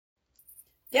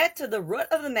Get to the root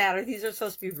of the matter. These are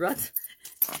supposed to be roots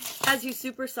as you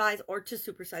supersize or to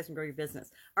supersize and grow your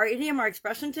business. Our idiom, our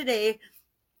expression today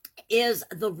is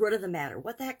the root of the matter.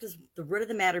 What the heck does the root of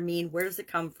the matter mean? Where does it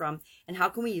come from? And how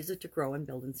can we use it to grow and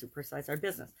build and supersize our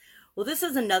business? Well, this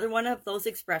is another one of those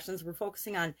expressions. We're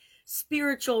focusing on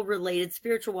spiritual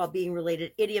well-being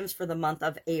related idioms for the month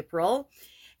of April.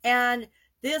 And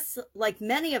this, like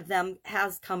many of them,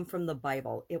 has come from the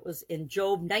Bible. It was in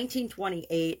Job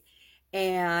 19:28.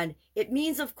 And it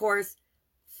means, of course,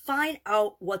 find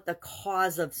out what the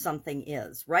cause of something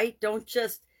is, right? Don't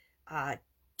just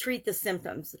treat the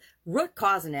symptoms. Root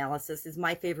cause analysis is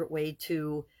my favorite way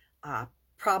to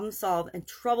problem solve and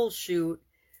troubleshoot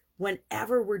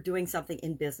whenever we're doing something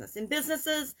in business. In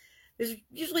businesses, there's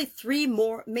usually three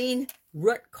more main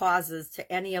root causes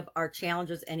to any of our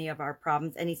challenges, any of our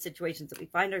problems, any situations that we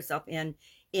find ourselves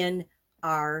in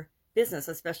our business,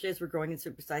 especially as we're growing and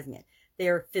supersizing it.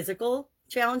 They're physical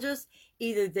challenges.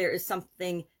 Either there is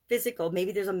something physical,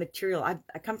 maybe there's a material. I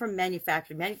come from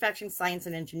manufacturing. Manufacturing, science,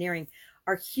 and engineering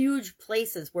are huge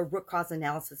places where root cause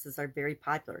analyses are very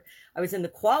popular. I was in the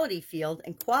quality field,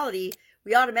 and quality,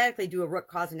 we automatically do a root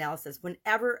cause analysis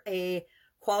whenever a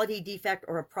quality defect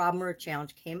or a problem or a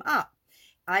challenge came up.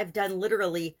 I've done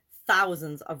literally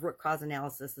thousands of root cause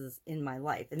analyses in my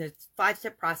life. And there's a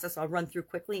 5-step process I'll run through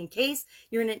quickly in case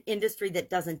you're in an industry that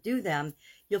doesn't do them.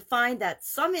 You'll find that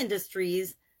some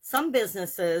industries, some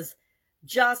businesses,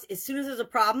 just as soon as there's a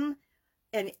problem,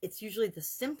 and it's usually the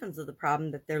symptoms of the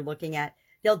problem that they're looking at,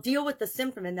 they'll deal with the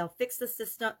symptom and they'll fix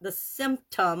the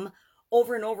symptom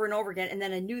over and over and over again. And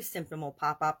then a new symptom will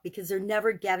pop up because they're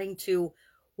never getting to,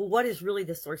 well, what is really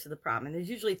the source of the problem? And there's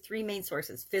usually three main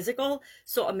sources. Physical,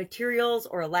 so a materials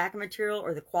or a lack of material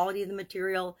or the quality of the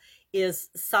material is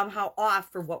somehow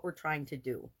off for what we're trying to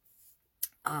do.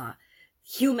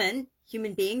 Human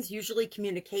beings, usually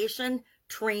communication,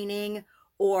 training,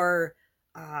 or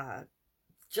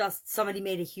just somebody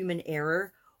made a human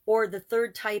error. Or the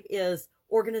third type is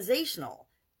organizational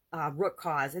root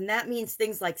cause. And that means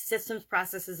things like systems,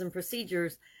 processes, and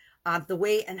procedures, the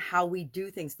way and how we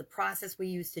do things, the process we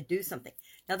use to do something.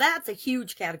 Now that's a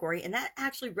huge category, and that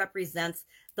actually represents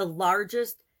the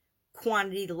largest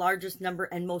quantity, the largest number,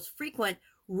 and most frequent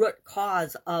root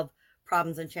cause of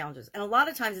problems and challenges. And a lot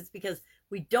of times it's because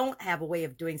we don't have a way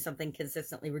of doing something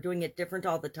consistently. We're doing it different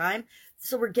all the time,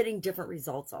 so we're getting different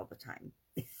results all the time.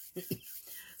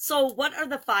 So what are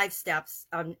the 5 steps?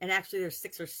 And actually there's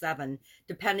 6 or 7,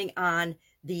 depending on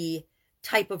the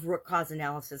type of root cause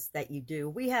analysis that you do.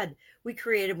 We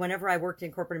created, whenever I worked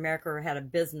in corporate America or had a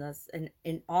business, and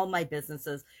in all my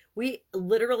businesses, we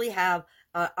literally have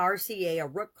a RCA, a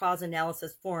root cause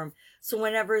analysis form. So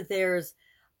whenever there's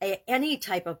any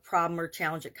type of problem or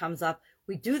challenge that comes up,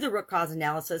 we do the root cause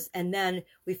analysis, and then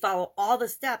we follow all the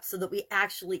steps so that we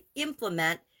actually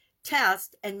implement,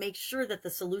 test, and make sure that the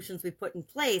solutions we put in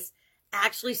place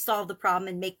actually solve the problem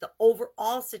and make the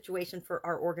overall situation for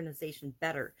our organization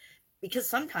better. Because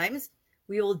sometimes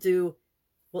we'll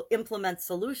implement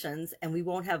solutions and we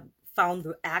won't have found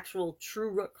the actual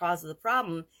true root cause of the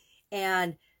problem.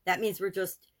 And that means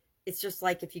it's just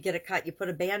like if you get a cut, you put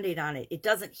a Band-Aid on it. It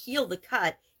doesn't heal the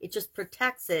cut. It just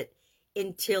protects it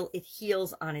until it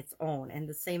heals on its own. And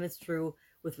the same is true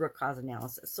with root cause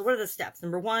analysis. So what are the steps?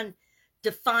 Number 1,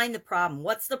 define the problem.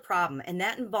 What's the problem? And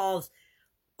that involves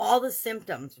all the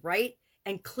symptoms, right?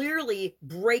 And clearly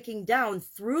breaking down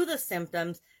through the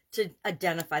symptoms to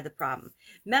identify the problem.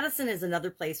 Medicine is another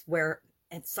place where,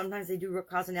 and sometimes they do root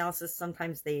cause analysis,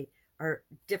 sometimes they are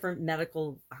different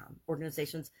medical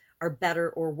organizations are better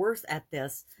or worse at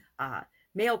this.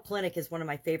 Mayo Clinic is one of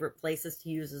my favorite places to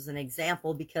use as an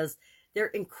example because they're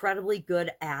incredibly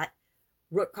good at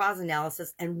root cause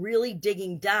analysis and really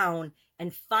digging down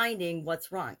and finding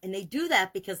what's wrong. And they do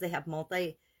that because they have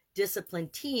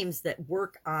multi-discipline teams that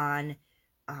work on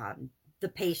the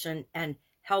patient and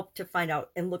help to find out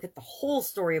and look at the whole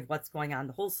story of what's going on,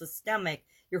 the whole systemic,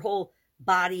 your whole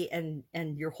body and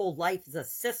your whole life is a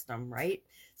system, right?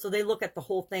 So they look at the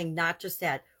whole thing, not just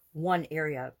at one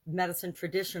area. Medicine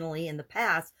traditionally in the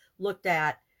past looked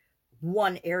at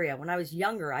one area. When I was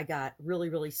younger, I got really,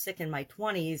 really sick in my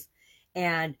 20s,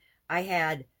 and I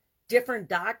had different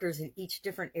doctors in each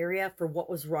different area for what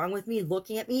was wrong with me,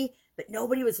 looking at me, but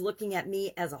nobody was looking at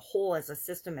me as a whole, as a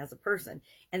system, as a person.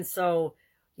 And so,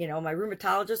 you know, my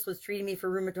rheumatologist was treating me for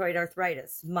rheumatoid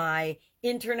arthritis. My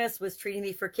internist was treating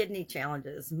me for kidney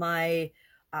challenges. My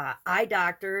eye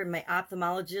doctor and my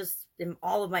ophthalmologist and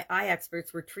all of my eye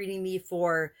experts were treating me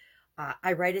for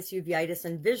iritis, uveitis,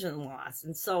 and vision loss.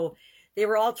 And so they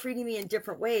were all treating me in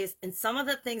different ways. And some of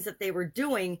the things that they were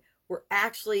doing were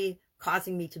actually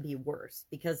causing me to be worse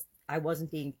because I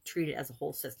wasn't being treated as a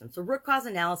whole system. So root cause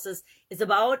analysis is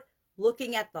about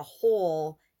looking at the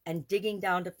whole and digging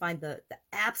down to find the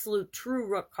absolute true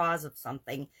root cause of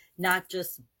something, not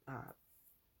just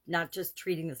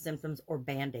treating the symptoms or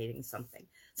band-aiding something.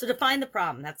 So define the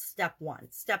problem. That's step one.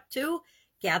 Step two,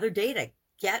 gather data,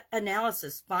 get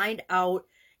analysis, find out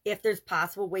if there's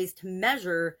possible ways to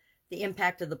measure the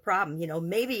impact of the problem. You know,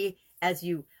 maybe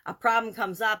a problem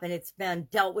comes up and it's been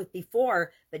dealt with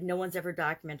before, but no one's ever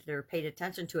documented or paid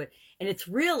attention to it. And it's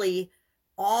really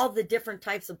all the different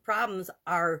types of problems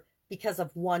are because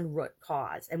of one root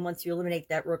cause. And once you eliminate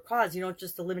that root cause, you don't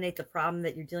just eliminate the problem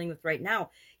that you're dealing with right now.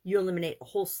 You eliminate a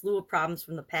whole slew of problems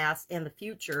from the past and the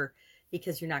future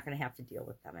because you're not going to have to deal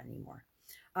with them anymore.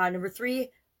 Number three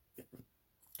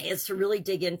is to really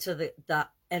dig into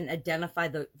and identify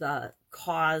the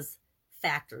cause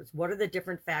factors. What are the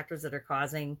different factors that are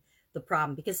causing the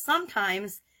problem? Because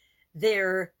sometimes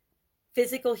they're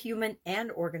physical, human,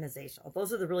 and organizational.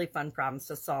 Those are the really fun problems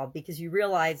to solve because you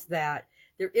realize that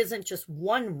there isn't just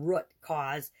one root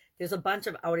cause. There's a bunch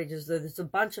of outages. There's a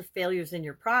bunch of failures in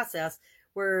your process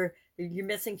where you're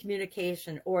missing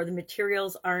communication or the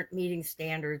materials aren't meeting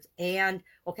standards and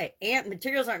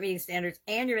materials aren't meeting standards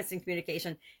and you're missing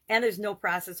communication and there's no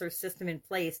process or system in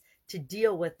place to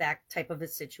deal with that type of a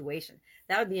situation.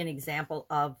 That would be an example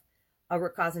of a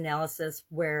root cause analysis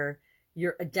where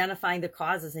you're identifying the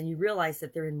causes and you realize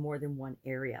that they're in more than one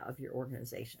area of your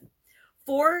organization.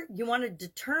 4, you want to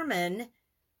determine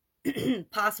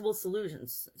possible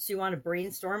solutions. So you want to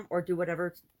brainstorm or do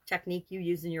whatever technique you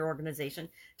use in your organization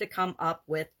to come up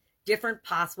with different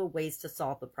possible ways to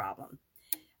solve the problem.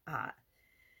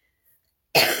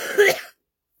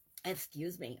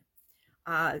 Excuse me.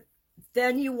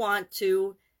 Then you want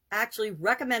to actually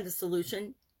recommend a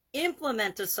solution,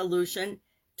 implement a solution,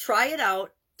 try it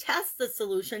out, test the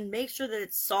solution, make sure that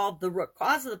it solved the root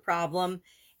cause of the problem,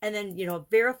 and then,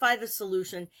 verify the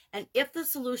solution. And if the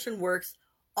solution works,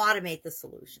 automate the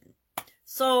solution.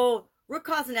 So root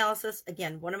cause analysis,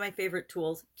 again, one of my favorite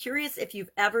tools. Curious if you've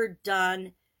ever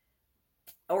done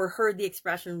or heard the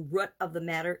expression root of the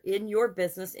matter in your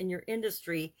business, in your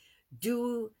industry.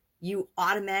 Do you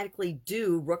automatically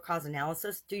do root cause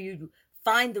analysis? Do you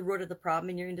find the root of the problem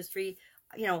in your industry?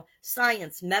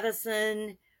 Science,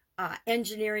 medicine,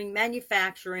 engineering,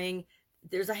 manufacturing.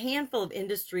 There's a handful of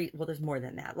industries. Well, there's more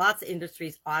than that. Lots of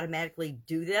industries automatically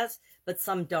do this, but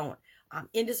some don't.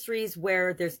 Industries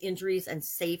where there's injuries and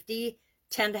safety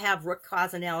tend to have root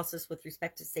cause analysis with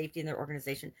respect to safety in their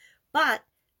organization, but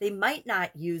they might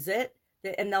not use it,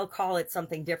 and they'll call it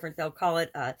something different. They'll call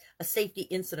it a safety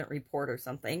incident report or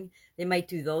something. They might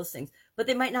do those things, but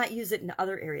they might not use it in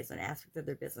other areas and aspects of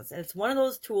their business. And it's one of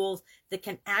those tools that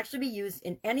can actually be used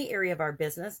in any area of our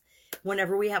business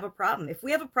whenever we have a problem. If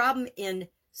we have a problem in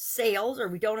sales or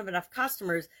we don't have enough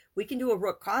customers, we can do a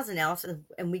root cause analysis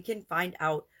and we can find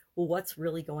out, well, what's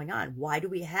really going on? Why do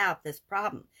we have this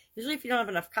problem? Usually if you don't have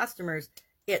enough customers,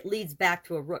 it leads back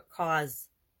to a root cause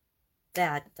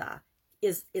that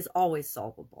is always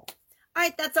solvable. All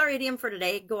right, that's our idiom for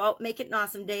today. Go out, make it an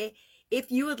awesome day.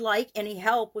 If you would like any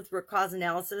help with root cause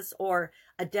analysis or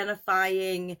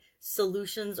identifying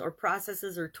solutions or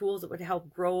processes or tools that would help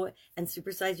grow and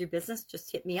supersize your business,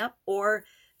 just hit me up or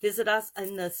visit us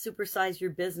in the Supersize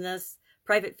Your Business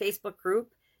private Facebook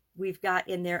group. We've got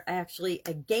in there actually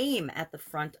a game at the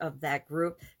front of that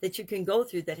group that you can go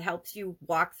through that helps you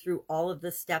walk through all of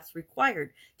the steps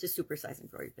required to supersize and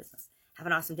grow your business. Have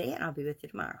an awesome day, and I'll be with you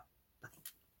tomorrow.